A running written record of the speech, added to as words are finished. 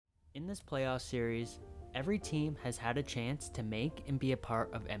In this playoff series, every team has had a chance to make and be a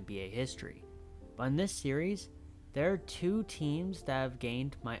part of NBA history. But in this series, there are two teams that have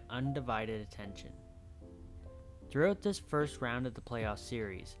gained my undivided attention. Throughout this first round of the playoff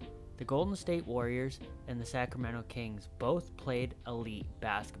series, the Golden State Warriors and the Sacramento Kings both played elite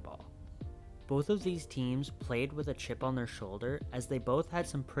basketball. Both of these teams played with a chip on their shoulder as they both had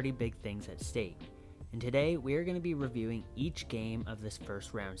some pretty big things at stake. And today we are going to be reviewing each game of this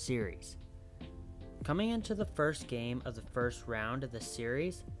first round series. Coming into the first game of the first round of the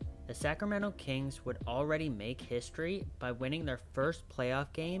series, the Sacramento Kings would already make history by winning their first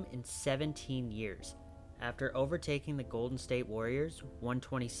playoff game in 17 years after overtaking the Golden State Warriors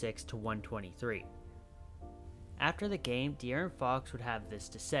 126-123. After the game, De'Aaron Fox would have this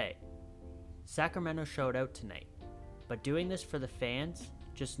to say: "Sacramento showed out tonight, but doing this for the fans,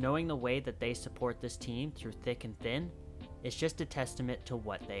 just knowing the way that they support this team through thick and thin, is just a testament to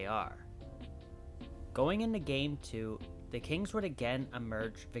what they are." Going into Game 2, the Kings would again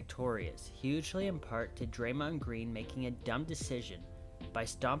emerge victorious, hugely in part to Draymond Green making a dumb decision by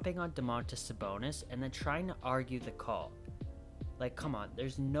stomping on Domantas Sabonis and then trying to argue the call. Like, come on,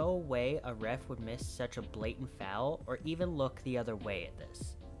 there's no way a ref would miss such a blatant foul or even look the other way at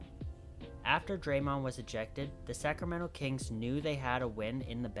this. After Draymond was ejected, the Sacramento Kings knew they had a win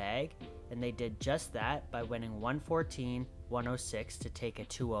in the bag, and they did just that by winning 114-106 to take a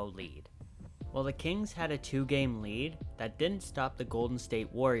 2-0 lead. While the Kings had a 2-game lead, that didn't stop the Golden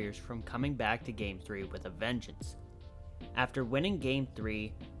State Warriors from coming back to Game 3 with a vengeance. After winning Game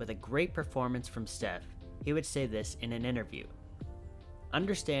 3 with a great performance from Steph, he would say this in an interview: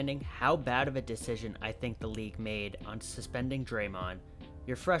 "Understanding how bad of a decision I think the league made on suspending Draymond,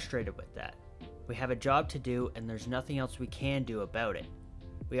 you're frustrated with that. We have a job to do and there's nothing else we can do about it.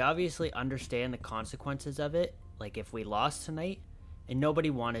 We obviously understand the consequences of it, like if we lost tonight, and nobody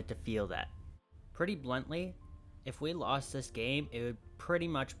wanted to feel that. Pretty bluntly, if we lost this game, it would pretty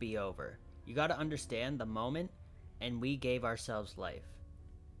much be over. You gotta understand the moment, and we gave ourselves life."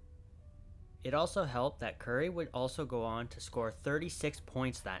 It also helped that Curry would also go on to score 36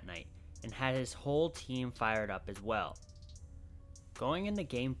 points that night and had his whole team fired up as well. Going into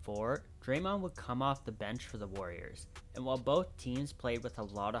Game 4, Draymond would come off the bench for the Warriors, and while both teams played with a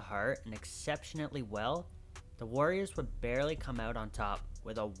lot of heart and exceptionally well, the Warriors would barely come out on top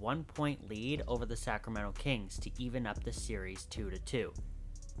with a 1-point lead over the Sacramento Kings to even up the series 2-2.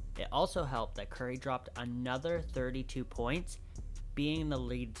 It also helped that Curry dropped another 32 points, being the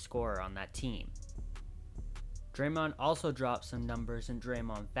lead scorer on that team. Draymond also dropped some numbers in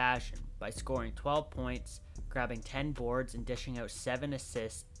Draymond fashion by scoring 12 points, grabbing 10 boards, and dishing out 7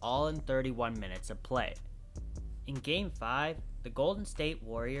 assists, all in 31 minutes of play. In Game 5, the Golden State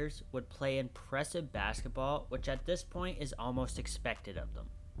Warriors would play impressive basketball, which at this point is almost expected of them.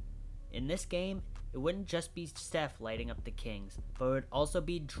 In this game, it wouldn't just be Steph lighting up the Kings, but it would also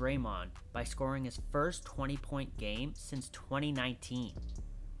be Draymond by scoring his first 20-point game since 2019.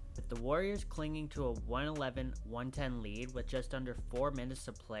 With the Warriors clinging to a 111-110 lead with just under 4 minutes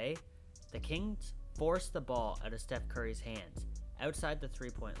to play, the Kings forced the ball out of Steph Curry's hands outside the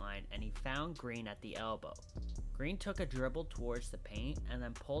three-point line, and he found Green at the elbow. Green took a dribble towards the paint and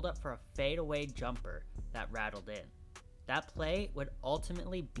then pulled up for a fadeaway jumper that rattled in. That play would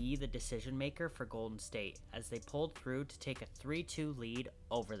ultimately be the decision maker for Golden State as they pulled through to take a 3-2 lead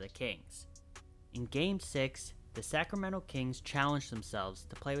over the Kings. In Game 6, the Sacramento Kings challenged themselves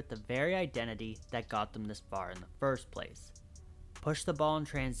to play with the very identity that got them this far in the first place: push the ball in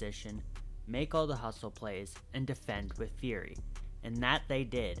transition, make all the hustle plays, and defend with fury. And that they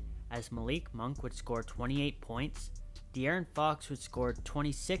did, as Malik Monk would score 28 points, De'Aaron Fox would score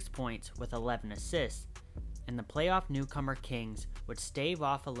 26 points with 11 assists, and the playoff newcomer Kings would stave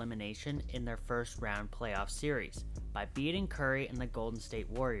off elimination in their first round playoff series by beating Curry and the Golden State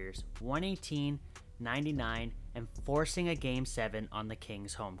Warriors 118-99 and forcing a Game 7 on the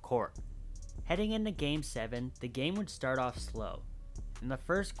Kings' home court. Heading into Game 7, the game would start off slow. In the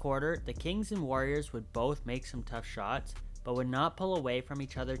first quarter, the Kings and Warriors would both make some tough shots, but would not pull away from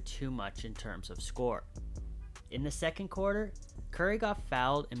each other too much in terms of score. In the second quarter, Curry got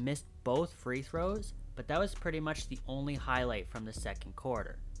fouled and missed both free throws, but that was pretty much the only highlight from the second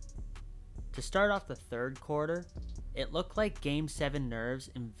quarter. To start off the third quarter, it looked like Game 7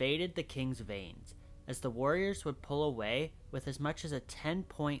 nerves invaded the Kings' veins, as the Warriors would pull away with as much as a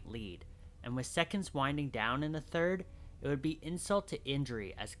 10-point lead, and with seconds winding down in the third, it would be insult to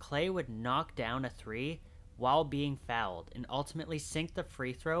injury as Clay would knock down a 3 while being fouled and ultimately sink the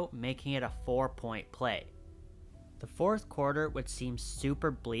free throw, making it a 4-point play. The fourth quarter would seem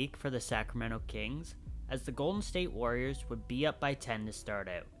super bleak for the Sacramento Kings, as the Golden State Warriors would be up by 10 to start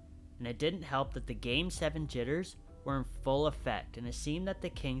out. and it didn't help that the Game 7 jitters were in full effect, and it seemed that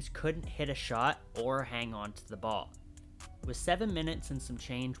the Kings couldn't hit a shot or hang on to the ball. With 7 minutes and some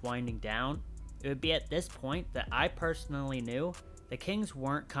change winding down, it would be at this point that I personally knew the Kings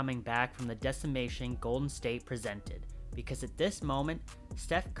weren't coming back from the decimation Golden State presented, because at this moment,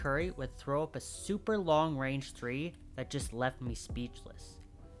 Steph Curry would throw up a super long range 3 that just left me speechless.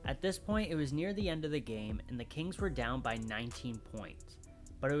 At this point, it was near the end of the game and the Kings were down by 19 points.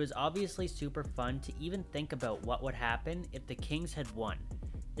 But it was obviously super fun to even think about what would happen if the Kings had won,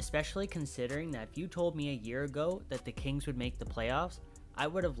 especially considering that if you told me a year ago that the Kings would make the playoffs, I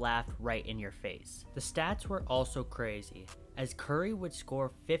would have laughed right in your face. The stats were also crazy, as Curry would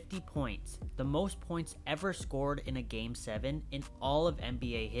score 50 points, the most points ever scored in a Game 7 in all of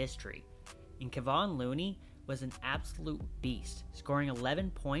NBA history. And Kevon Looney was an absolute beast, scoring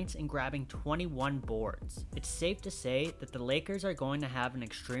 11 points and grabbing 21 boards. It's safe to say that the Lakers are going to have an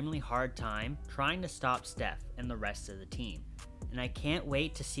extremely hard time trying to stop Steph and the rest of the team, and I can't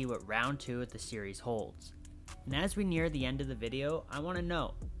wait to see what round 2 of the series holds. And as we near the end of the video, I want to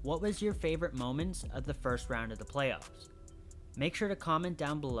know, what was your favorite moments of the first round of the playoffs? Make sure to comment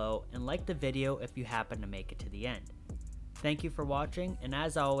down below and like the video if you happen to make it to the end. Thank you for watching, and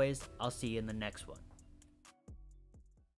as always, I'll see you in the next one.